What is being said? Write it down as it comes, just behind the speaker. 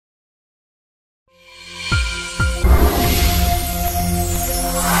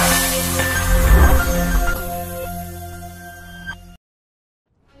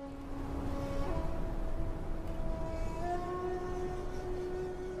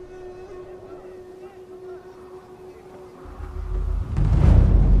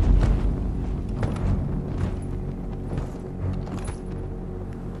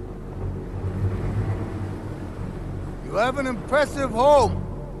have an impressive home.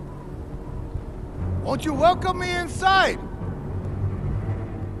 Won't you welcome me inside?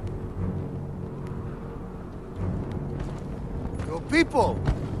 Your people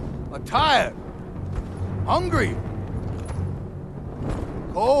are tired, hungry,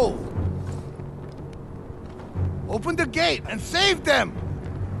 cold. Open the gate and save them!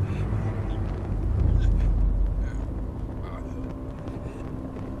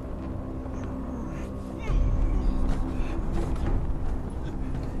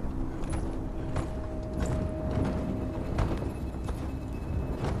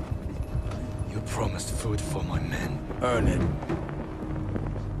 You promised food for my men. Earn it.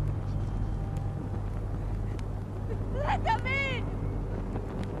 Let them in!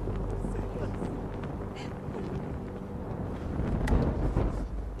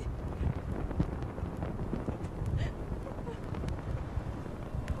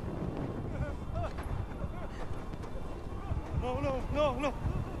 No!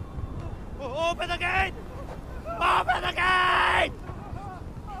 Open the gate! Open the gate!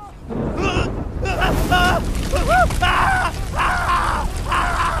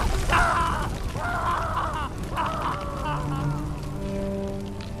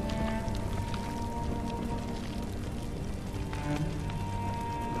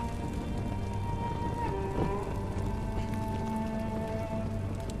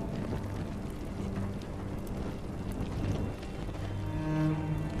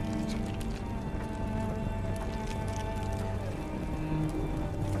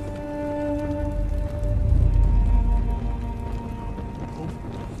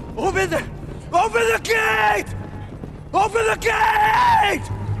 Open the gate! Open the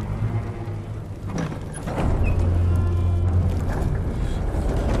gate!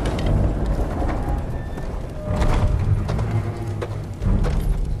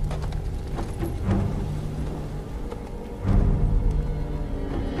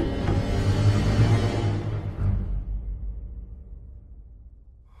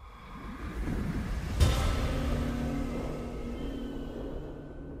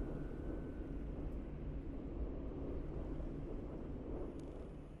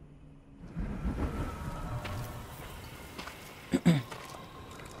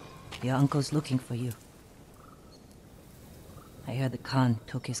 Your uncle's looking for you. I heard the Khan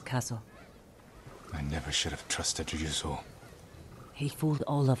took his castle. I never should have trusted Ryuzo. He fooled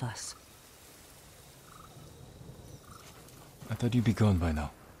all of us. I thought you'd be gone by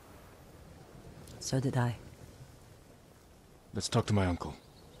now. So did I. Let's talk to my uncle.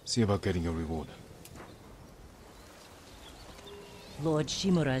 See about getting your reward. Lord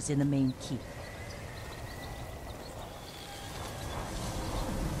Shimura is in the main keep.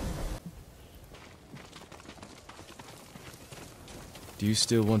 Do you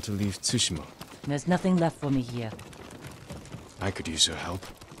still want to leave Tsushima? There's nothing left for me here. I could use your help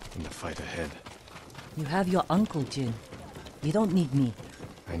in the fight ahead. You have your uncle, Jin. You don't need me.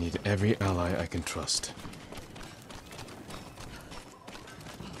 I need every ally I can trust.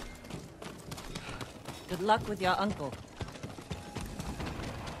 Good luck with your uncle.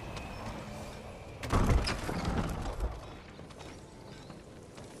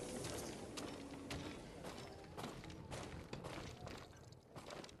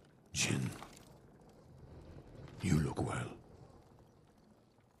 Jin, you look well.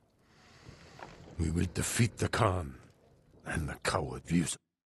 We will defeat the Khan and the coward Ryuzo.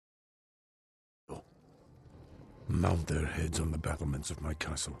 Mount their heads on the battlements of my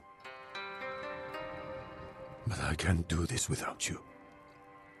castle. But I can't do this without you.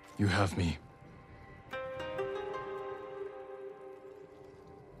 You have me.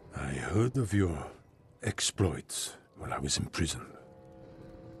 I heard of your exploits while I was in prison.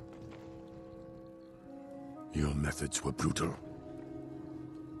 Your methods were brutal.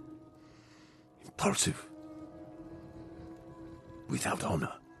 Impulsive. Without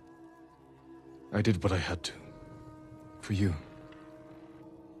honor. I did what I had to. For you.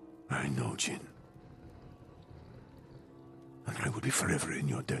 I know, Jin. And I will be forever in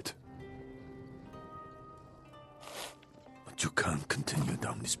your debt. But you can't continue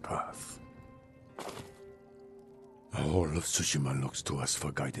down this path. All of Tsushima looks to us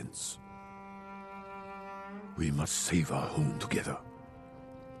for guidance. We must save our home together.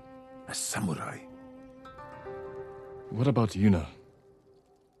 As samurai. What about Yuna?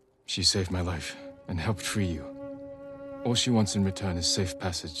 She saved my life and helped free you. All she wants in return is safe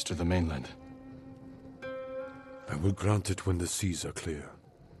passage to the mainland. I will grant it when the seas are clear.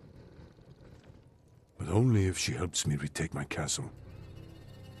 But only if she helps me retake my castle.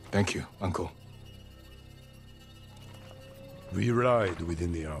 Thank you, Uncle. We ride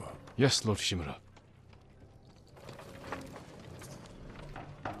within the hour. Yes, Lord Shimura.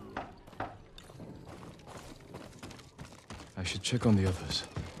 I should check on the others.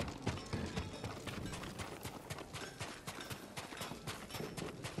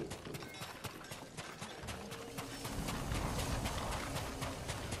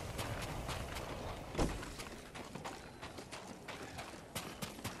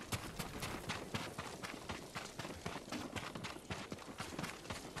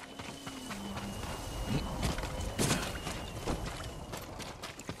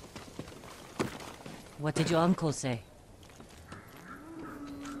 What did your uncle say?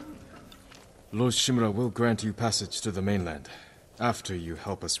 Lord Shimura will grant you passage to the mainland, after you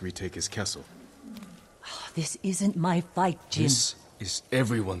help us retake his castle. This isn't my fight, Jin. This is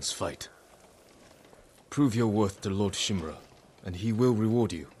everyone's fight. Prove your worth to Lord Shimura, and he will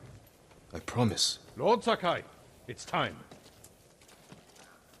reward you. I promise. Lord Sakai, it's time.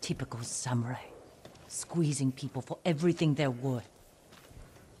 Typical samurai. Squeezing people for everything they're worth.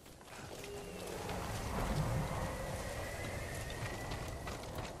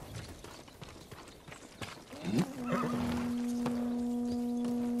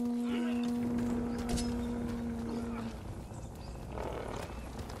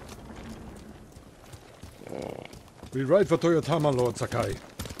 We ride for Toyotama, Lord Sakai.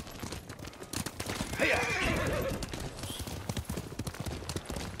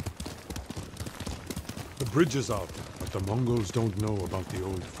 The bridge is out, but the Mongols don't know about the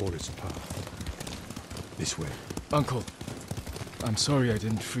old forest path. This way. Uncle, I'm sorry I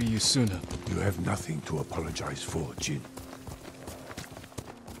didn't free you sooner. You have nothing to apologize for, Jin.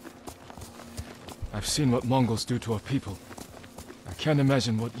 I've seen what Mongols do to our people. I can't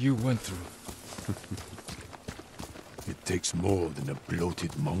imagine what you went through. It takes more than a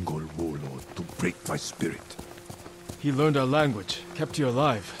bloated Mongol warlord to break my spirit. He learned our language, kept you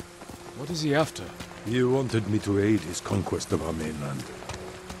alive. What is he after? He wanted me to aid his conquest of our mainland.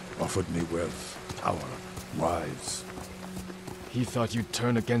 Offered me wealth, power, wives. He thought you'd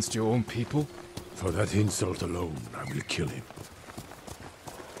turn against your own people? For that insult alone, I will kill him.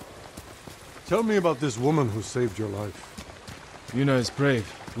 Tell me about this woman who saved your life. Yuna is brave,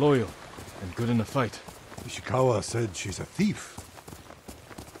 loyal, and good in a fight. Ishikawa said she's a thief.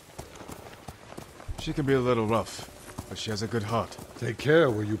 She can be a little rough, but she has a good heart. Take care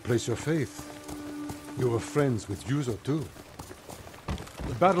where you place your faith. You were friends with Yuzo too.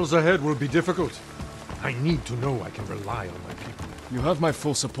 The battles ahead will be difficult. I need to know I can rely on my people. You have my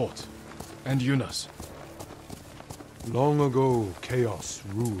full support. And Yuna's. Long ago, chaos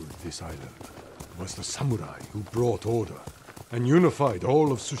ruled this island. It was the samurai who brought order and unified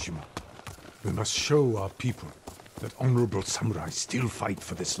all of Tsushima. We must show our people that honorable samurai still fight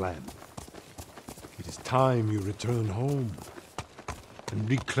for this land. It is time you return home and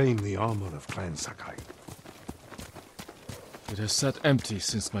reclaim the armor of Clan Sakai. It has sat empty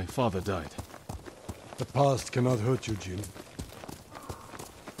since my father died. The past cannot hurt you, Jin.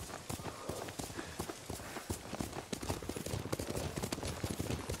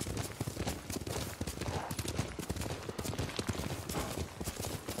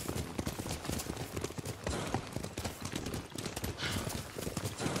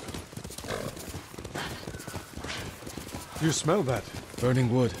 You smell that?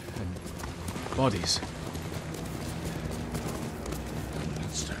 Burning wood and bodies.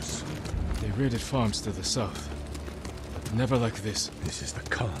 Monsters. They raided farms to the south. But never like this. This is the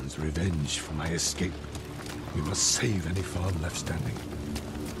Khan's revenge for my escape. We must save any farm left standing.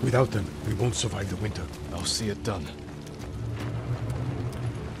 Without them, we won't survive the winter. I'll see it done.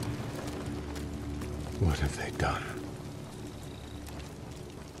 What have they done?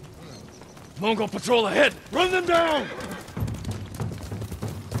 Mongol patrol ahead! Run them down!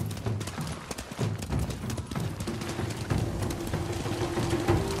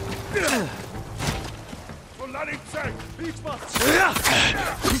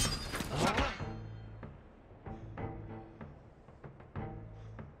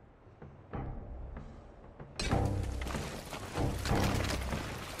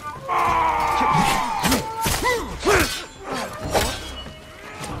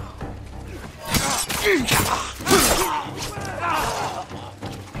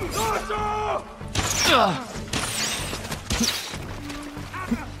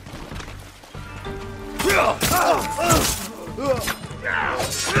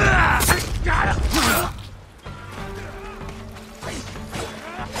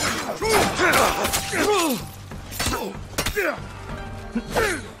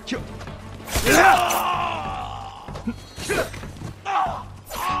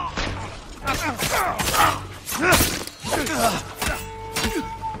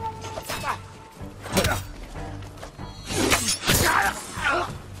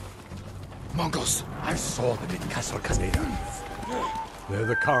 Mongols! I saw them in Castle Kaneda. They're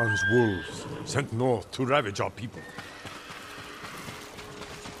the Khan's wolves, sent north to ravage our people.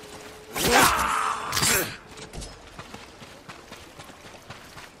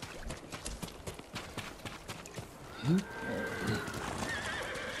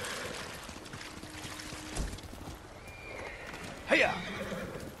 Hiya!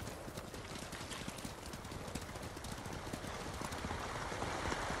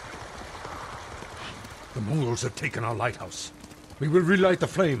 The Mongols have taken our lighthouse. We will relight the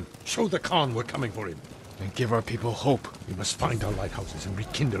flame, show the Khan we're coming for him. And give our people hope. We must find our lighthouses and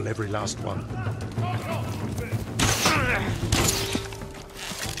rekindle every last one.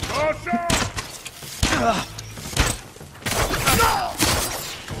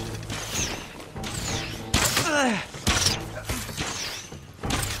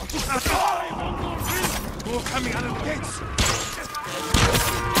 More coming out of the gates!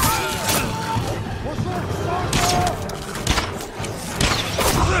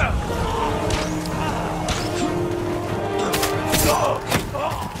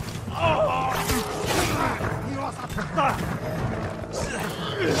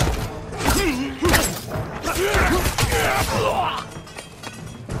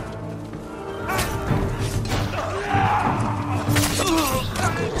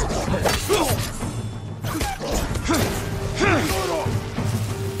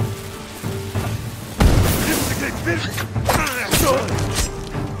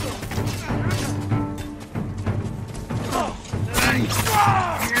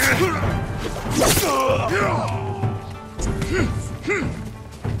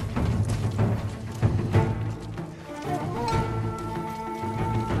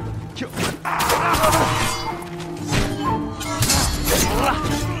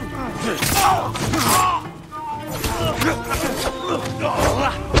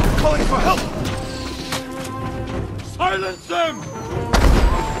 Calling for help! Silence them!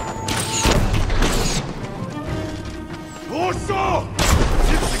 Orso!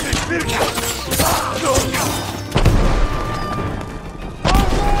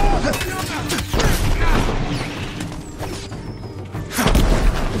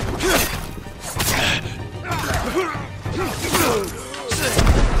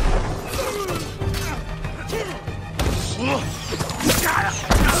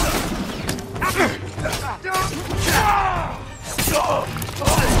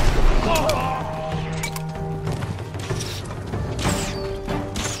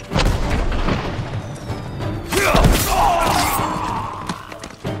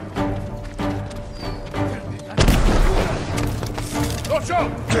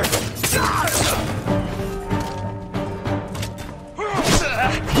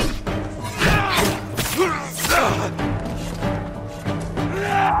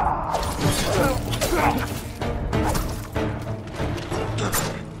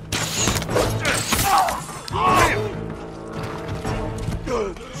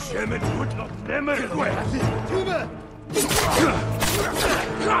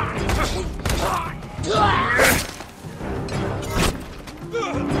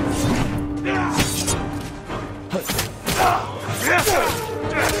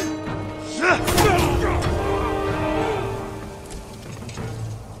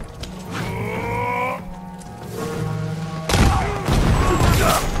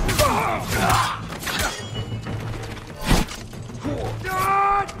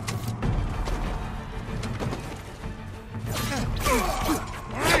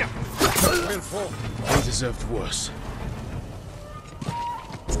 They deserved worse.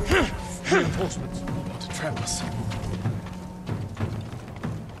 Reinforcements to trap us.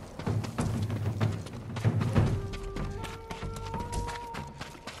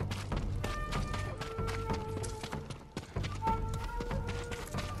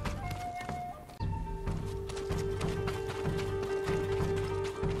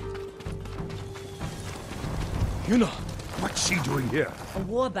 Yuna, what's she doing here? A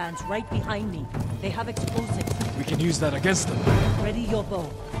warband's right behind me. They have explosives. We can use that against them. Ready your bow.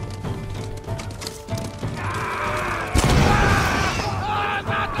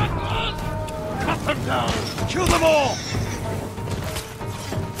 Cut them down! Kill them all!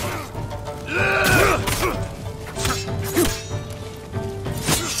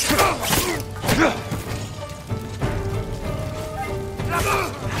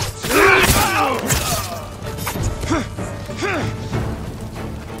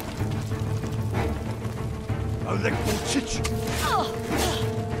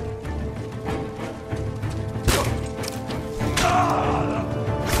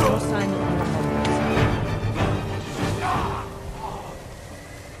 No sign of war.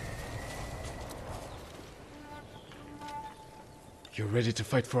 You're ready to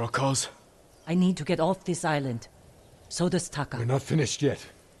fight for our cause? I need to get off this island. So does Taka. We're not finished yet.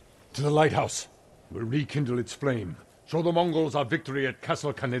 To the lighthouse. We'll rekindle its flame. Show the Mongols our victory at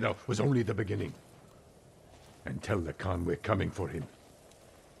Castle Kaneda was only the beginning. And tell the Khan we're coming for him.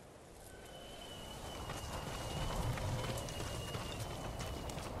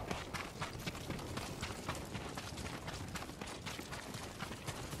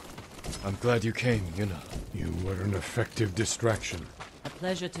 I'm glad you came, Yuna. You were an effective distraction. A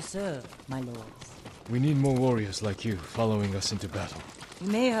pleasure to serve, my lords. We need more warriors like you following us into battle. You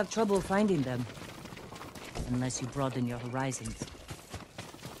may have trouble finding them. Unless you broaden your horizons.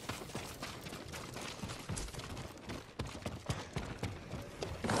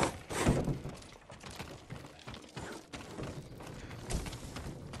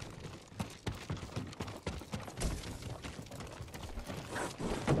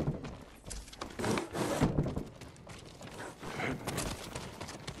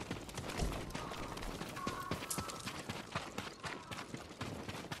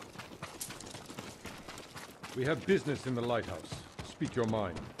 We have business in the lighthouse. Speak your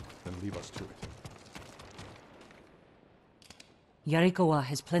mind, then leave us to it. Yarikawa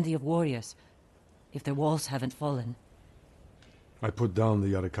has plenty of warriors, if their walls haven't fallen. I put down the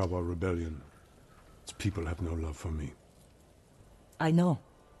Yarikawa rebellion. Its people have no love for me. I know.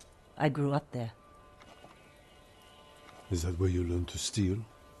 I grew up there. Is that where you learned to steal?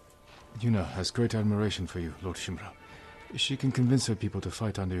 Yuna has great admiration for you, Lord Shimura. She can convince her people to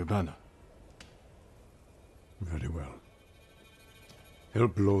fight under your banner. Very well.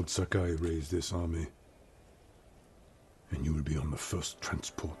 Help Lord Sakai raise this army, and you will be on the first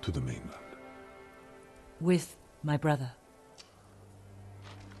transport to the mainland. With my brother.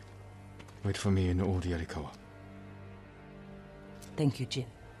 Wait for me in Old Yarikawa. Thank you, Jin.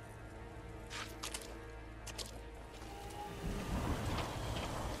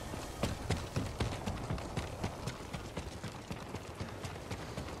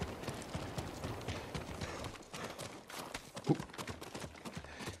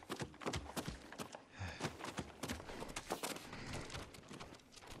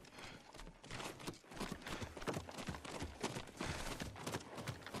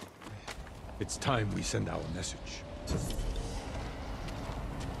 It's time we send our message.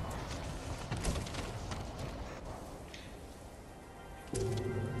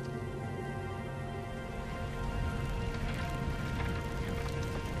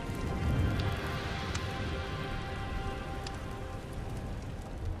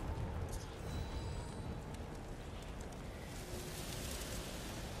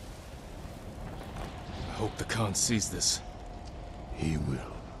 I hope the Khan sees this. He will.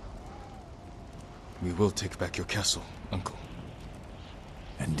 We will take back your castle, Uncle.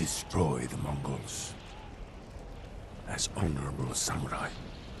 And destroy the Mongols. As honorable samurai.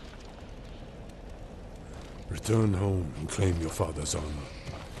 Return home and claim your father's honor.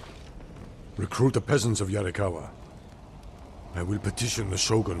 Recruit the peasants of Yarikawa. I will petition the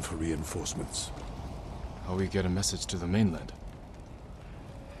Shogun for reinforcements. How we get a message to the mainland?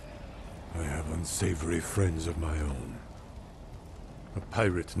 I have unsavory friends of my own. A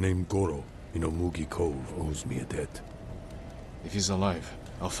pirate named Goro in Omugi Cove owes me a debt. If he's alive,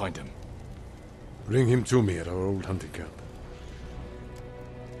 I'll find him. Bring him to me at our old hunting camp.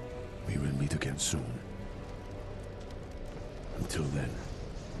 We will meet again soon. Until then,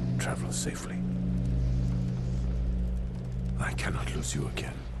 travel safely. I cannot lose you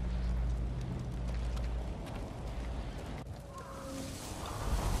again.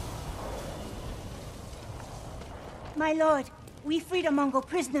 My lord, we freed a Mongol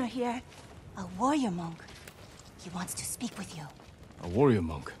prisoner here. A warrior monk. He wants to speak with you. A warrior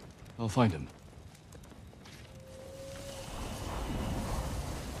monk. I'll find him.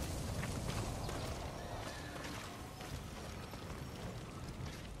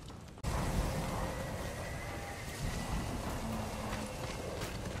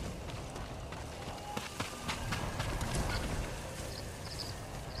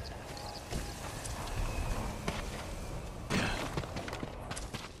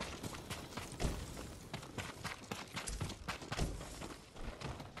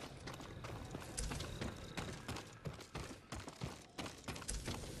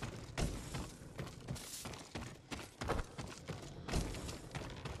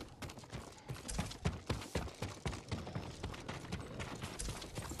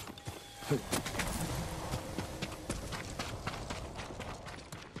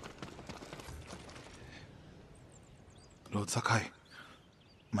 Lord Sakai,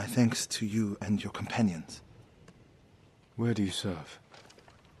 my thanks to you and your companions. Where do you serve?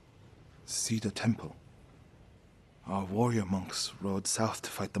 See the temple. Our warrior monks rode south to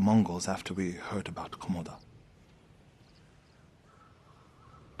fight the Mongols after we heard about Komoda.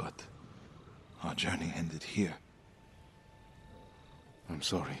 But our journey ended here. I'm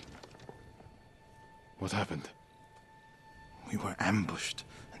sorry. What happened? We were ambushed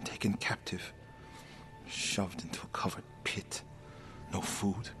and taken captive. Shoved into a covered pit. No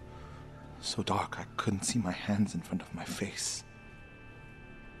food. So dark I couldn't see my hands in front of my face.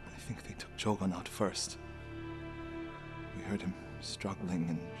 I think they took Jogan out first. We heard him struggling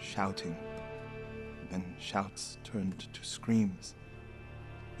and shouting. Then shouts turned to screams.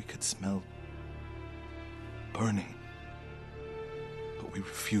 We could smell burning. But we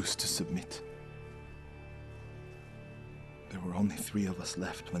refused to submit. There were only 3 of us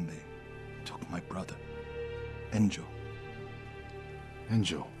left when they took my brother, Enjo.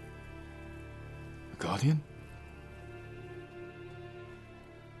 Enjo? A guardian?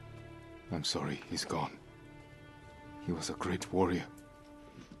 I'm sorry, he's gone. He was a great warrior.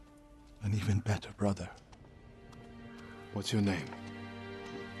 An even better brother. What's your name?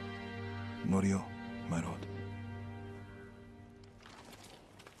 Norio, my lord.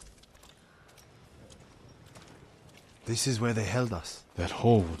 This is where they held us. That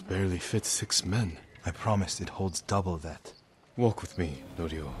hole would barely fit 6 men. I promised it holds double that. Walk with me,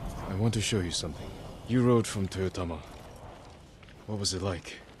 Norio. I want to show you something. You rode from Toyotama. What was it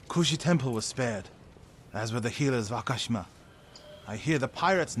like? Kushi Temple was spared, as were the healers of Akashima. I hear the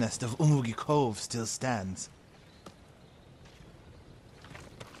pirate's nest of Umugi Cove still stands.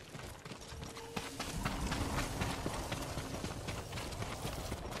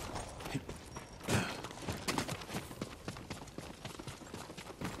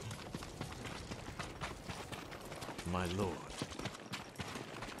 My lord.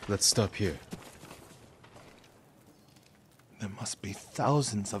 Let's stop here. There must be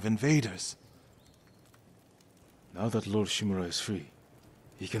thousands of invaders. Now that Lord Shimura is free,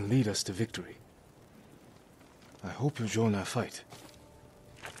 he can lead us to victory. I hope you join our fight.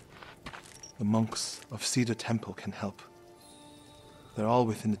 The monks of Cedar Temple can help. They're all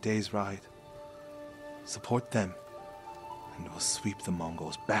within a day's ride. Support them, and we'll sweep the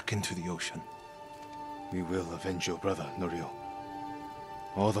Mongols back into the ocean. We will avenge your brother, Norio.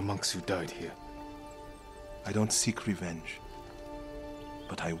 All the monks who died here. I don't seek revenge,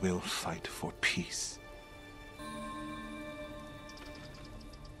 but I will fight for peace.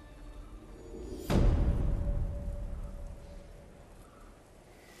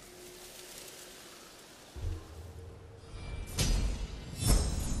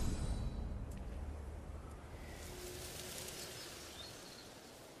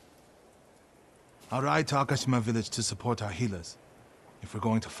 I'll ride to Akashima village to support our healers. If we're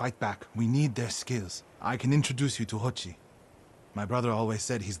going to fight back, we need their skills. I can introduce you to Hochi. My brother always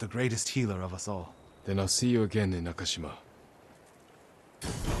said he's the greatest healer of us all. Then I'll see you again in Nakashima.